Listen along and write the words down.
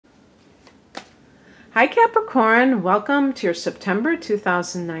Hi Capricorn, welcome to your September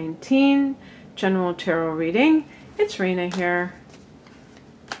 2019 General Tarot reading. It's Rena here.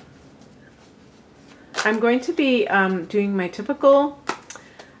 I'm going to be doing my typical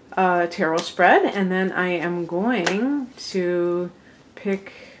tarot spread, and then I am going to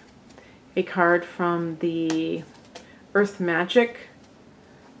pick a card from the Earth Magic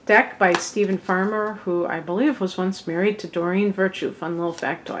deck by Stephen Farmer, who I believe was once married to Doreen Virtue. Fun little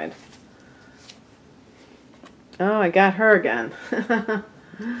factoid. Oh, I got her again.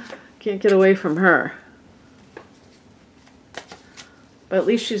 Can't get away from her. But at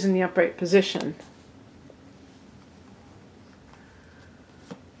least she's in the upright position.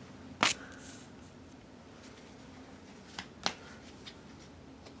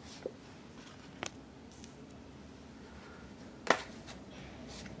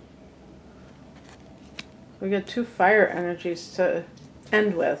 We got two fire energies to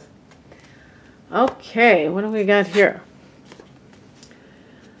end with. Okay, what do we got here?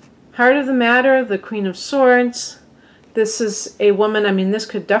 Heart of the matter, the Queen of Swords. This is a woman, I mean, this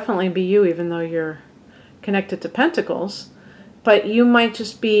could definitely be you, even though you're connected to Pentacles. But you might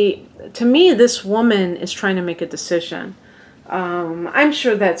just be, to me, this woman is trying to make a decision. I'm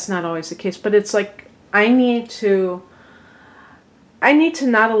sure that's not always the case, but it's like, I need to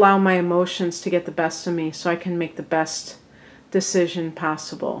not allow my emotions to get the best of me so I can make the best decision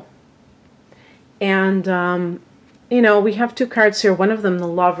possible. And, you know, we have two cards here. One of them, the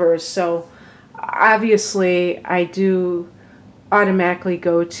Lovers. So obviously I do automatically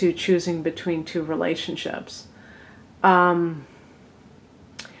go to choosing between two relationships. But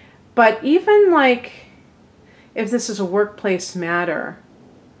even like if this is a workplace matter,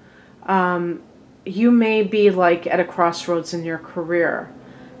 you may be like at a crossroads in your career.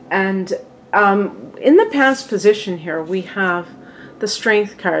 And in the past position here, we have the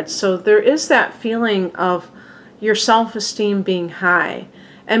Strength card. So there is that feeling of your self-esteem being high.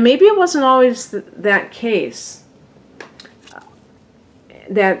 And maybe it wasn't always that case,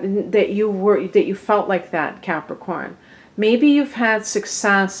 that you felt like that, Capricorn. Maybe you've had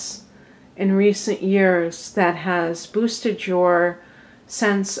success in recent years that has boosted your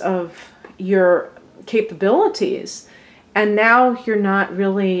sense of your capabilities, and now you're not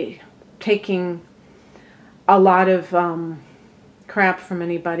really taking a lot of crap from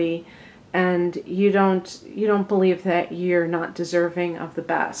anybody, and you don't believe that you're not deserving of the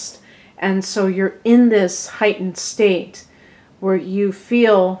best. And so you're in this heightened state where you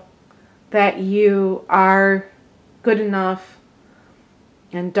feel that you are good enough,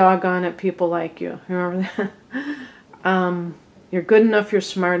 and doggone it, people like you. Remember that? You're good enough, you're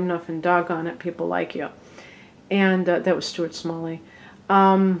smart enough, and doggone it, people like you. And that was Stuart Smalley.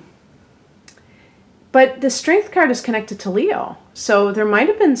 But the Strength card is connected to Leo. So there might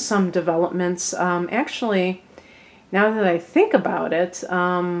have been some developments. Actually, now that I think about it,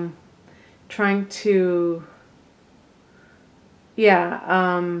 trying to,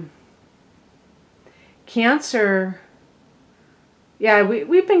 Cancer,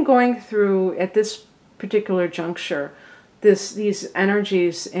 we've been going through, at this particular juncture, these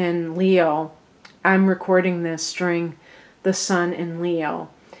energies in Leo. I'm recording this during the Sun in Leo.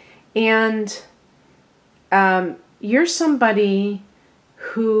 And you're somebody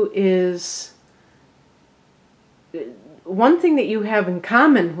who is, one thing that you have in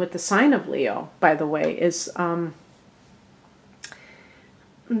common with the sign of Leo, by the way, is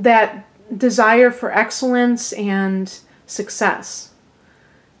that desire for excellence and success.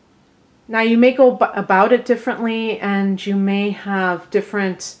 Now, you may go about it differently, and you may have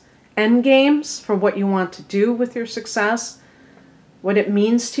different end games for what you want to do with your success, what it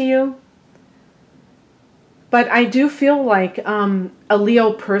means to you. But I do feel like a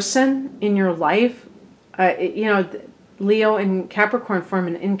Leo person in your life, you know, Leo and Capricorn form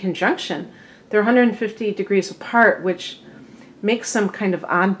an in conjunction. They're 150 degrees apart, which makes them kind of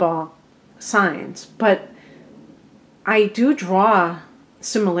oddball signs. But I do draw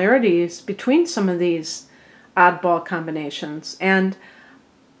similarities between some of these oddball combinations. And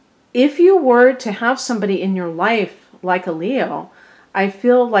if you were to have somebody in your life like a Leo, I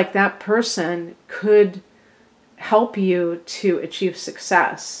feel like that person could help you to achieve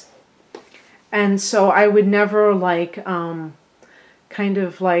success. And so I would never like kind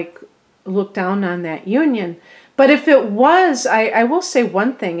of like look down on that union. But if it was, I will say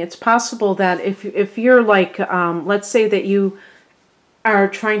one thing. It's possible that if you're like, let's say that you are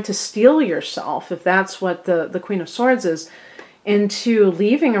trying to steel yourself, if that's what the Queen of Swords is, into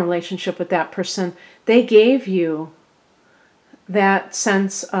leaving a relationship with that person, they gave you that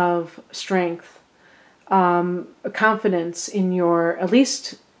sense of strength, confidence in your, at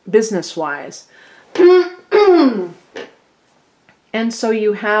least business-wise, And so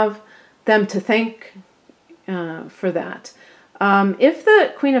you have them to thank for that. If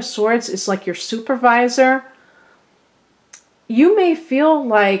the Queen of Swords is like your supervisor, you may feel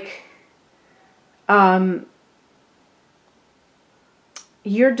like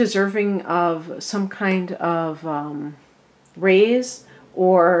you're deserving of some kind of raise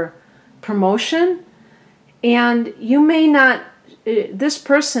or promotion, and you may not, this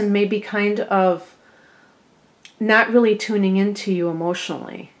person may be kind of not really tuning into you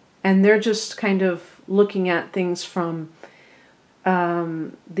emotionally, and they're just kind of looking at things from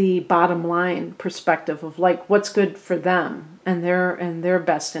the bottom line perspective of like what's good for them and their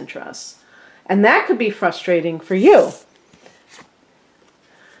best interests. And that could be frustrating for you.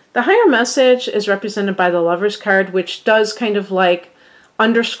 The higher message is represented by the Lover's card, which does kind of like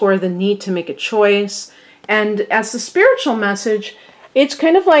underscore the need to make a choice. And as the spiritual message, it's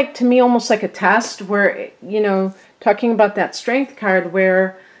kind of like, to me, almost like a test where, you know, talking about that Strength card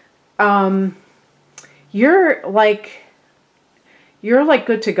where you're like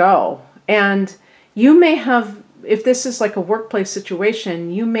good to go. And you may have, if this is like a workplace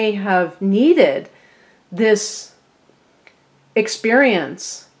situation, you may have needed this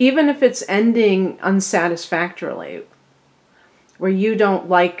experience, even if it's ending unsatisfactorily, where you don't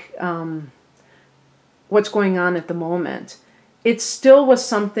like what's going on at the moment. It still was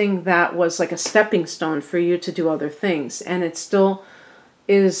something that was like a stepping stone for you to do other things. And it still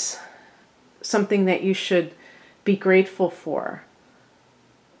is something that you should be grateful for,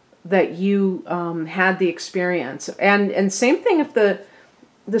 that you had the experience. And same thing if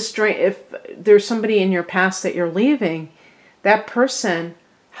if there's somebody in your past that you're leaving, that person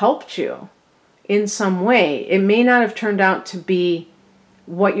helped you in some way. It may not have turned out to be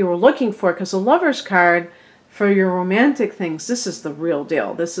what you were looking for, because the Lover's card for your romantic things, this is the real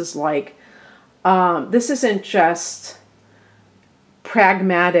deal. This is like, this isn't just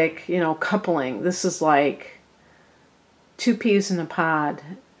pragmatic, you know, coupling. This is like two peas in a pod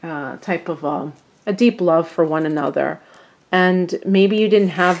type of a deep love for one another. And maybe you didn't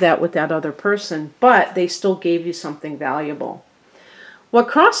have that with that other person, but they still gave you something valuable. What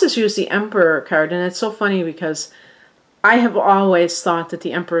crosses you is the Emperor card, and it's so funny because I have always thought that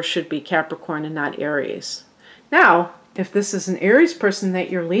the Emperor should be Capricorn and not Aries. Now, if this is an Aries person that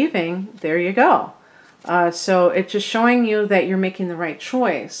you're leaving, there you go. So it's just showing you that you're making the right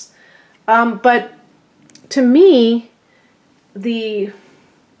choice. But to me, the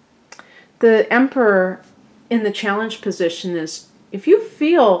Emperor in the challenge position is, if you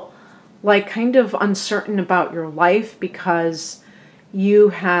feel like kind of uncertain about your life because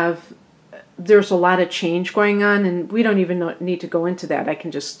there's a lot of change going on, and we don't even need to go into that. I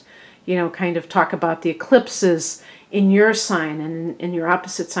can just, you know, kind of talk about the eclipses in your sign and in your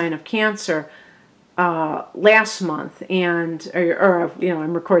opposite sign of Cancer last month, and or you know,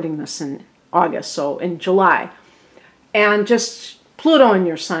 I'm recording this in August, so in July, and just Pluto in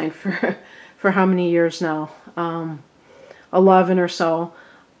your sign for how many years now, 11 or so,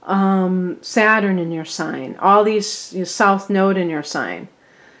 Saturn in your sign, all these, South Node in your sign.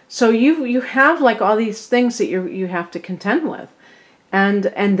 So you have like all these things that you have to contend with, and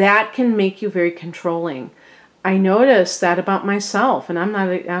that can make you very controlling. I notice that about myself, and I'm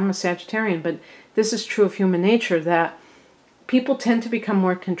a Sagittarian, but this is true of human nature, that people tend to become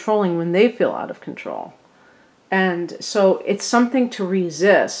more controlling when they feel out of control. And so it's something to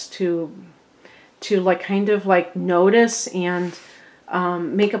resist, to like kind of like notice and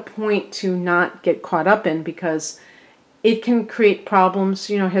make a point to not get caught up in, because it can create problems.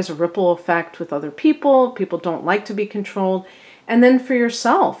 You know, it has a ripple effect with other people. People don't like to be controlled. And then for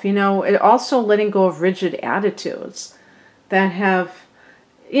yourself, you know, it also letting go of rigid attitudes that have,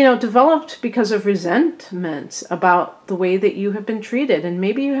 you know, developed because of resentment about the way that you have been treated. And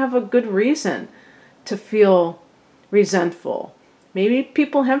maybe you have a good reason to feel resentful. Maybe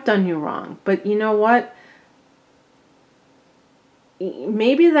people have done you wrong. But you know what?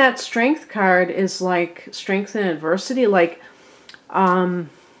 Maybe that Strength card is like strength in adversity. Like,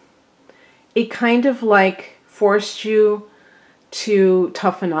 it kind of like forced you to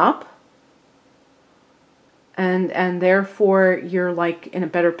toughen up. And therefore you're like in a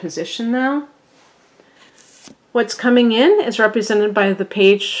better position now. What's coming in is represented by the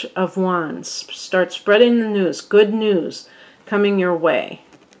Page of Wands. Start spreading the news, good news coming your way.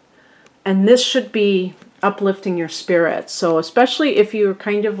 And this should be uplifting your spirits. So especially if you're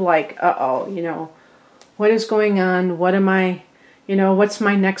kind of like, uh-oh, you know, what is going on? What am I, you know, what's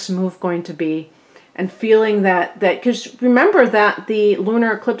my next move going to be? And feeling that because remember that the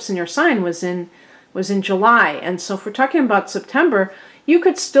lunar eclipse in your sign was in July. And so if we're talking about September, you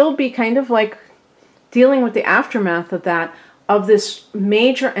could still be kind of like dealing with the aftermath of that, of this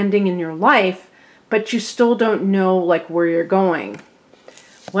major ending in your life, but you still don't know like where you're going.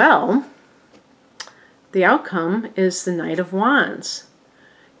 Well, the outcome is the Knight of Wands.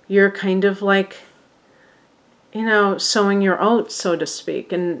 You're kind of like, you know, sowing your oats, so to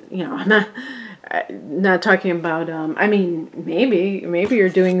speak. And, you know, I'm not talking about, I mean, maybe you're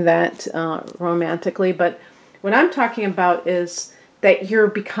doing that romantically, but what I'm talking about is that you're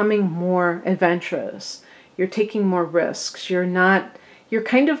becoming more adventurous. You're taking more risks. You're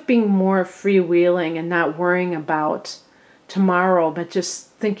kind of being more freewheeling and not worrying about tomorrow, but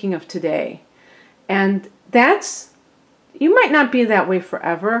just thinking of today. And you might not be that way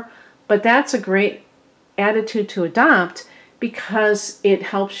forever, but that's a great attitude to adopt because it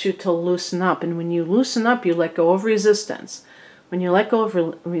helps you to loosen up. And when you loosen up, you let go of resistance. When you let go of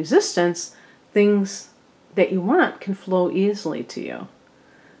resistance, things that you want can flow easily to you.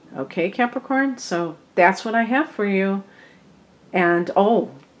 Okay, Capricorn? So that's what I have for you. And,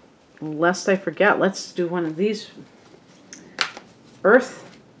 oh, lest I forget, let's do one of these Earth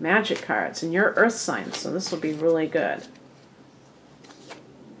magic cards. And you're Earth sign, so this will be really good.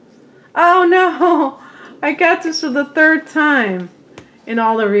 Oh, no! I got this for the 3rd time in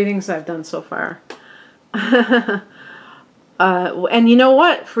all the readings I've done so far. And you know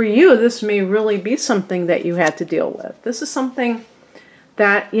what? For you, this may really be something that you had to deal with. This is something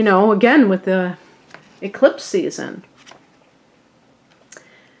that, you know, again, with the eclipse season.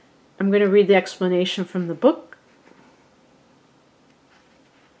 I'm going to read the explanation from the book.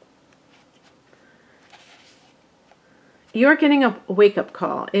 You're getting a wake-up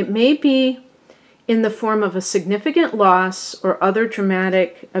call. It may be in the form of a significant loss or other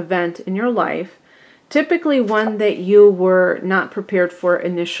dramatic event in your life, typically one that you were not prepared for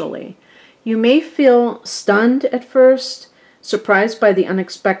initially. You may feel stunned at first, surprised by the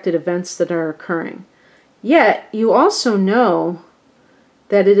unexpected events that are occurring. Yet, you also know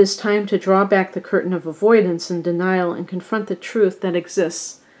that it is time to draw back the curtain of avoidance and denial and confront the truth that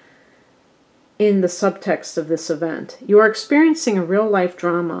exists in the subtext of this event. You are experiencing a real-life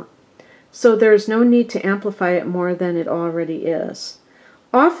drama, so there is no need to amplify it more than it already is.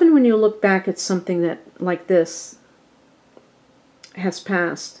 Often when you look back at something that like this has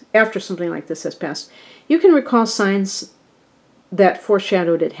passed, after something like this has passed, you can recall signs that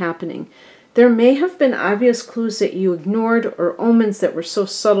foreshadowed it happening. There may have been obvious clues that you ignored or omens that were so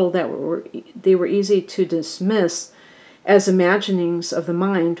subtle that they were easy to dismiss as imaginings of the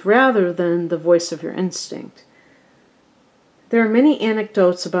mind rather than the voice of your instinct. There are many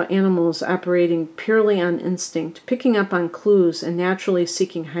anecdotes about animals operating purely on instinct, picking up on clues and naturally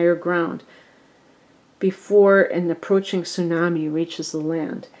seeking higher ground before an approaching tsunami reaches the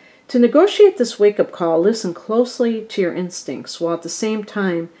land. To negotiate this wake-up call, listen closely to your instincts while at the same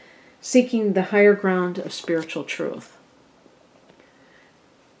time seeking the higher ground of spiritual truth.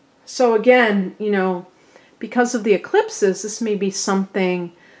 So again, you know, because of the eclipses, this may be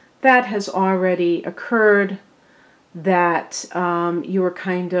something that has already occurred, that you were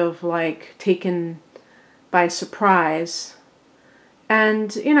kind of like taken by surprise.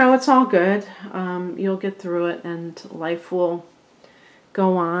 And, you know, it's all good. You'll get through it and life will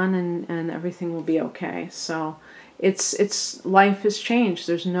go on and everything will be okay. So life has changed.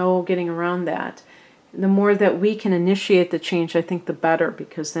 There's no getting around that. The more that we can initiate the change, I think the better,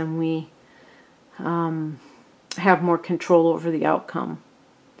 because then we have more control over the outcome.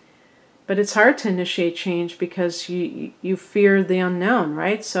 But it's hard to initiate change because you fear the unknown,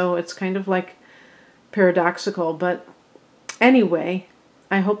 right? So it's kind of like paradoxical. But anyway,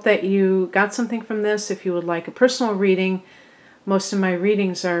 I hope that you got something from this. If you would like a personal reading, most of my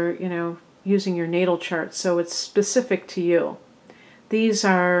readings are, you know, using your natal chart, so it's specific to you. These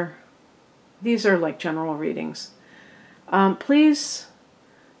are like general readings. Please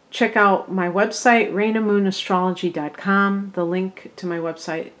check out my website, rainamoonastrology.com. The link to my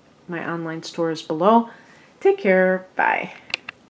website, my online store, is below. Take care. Bye.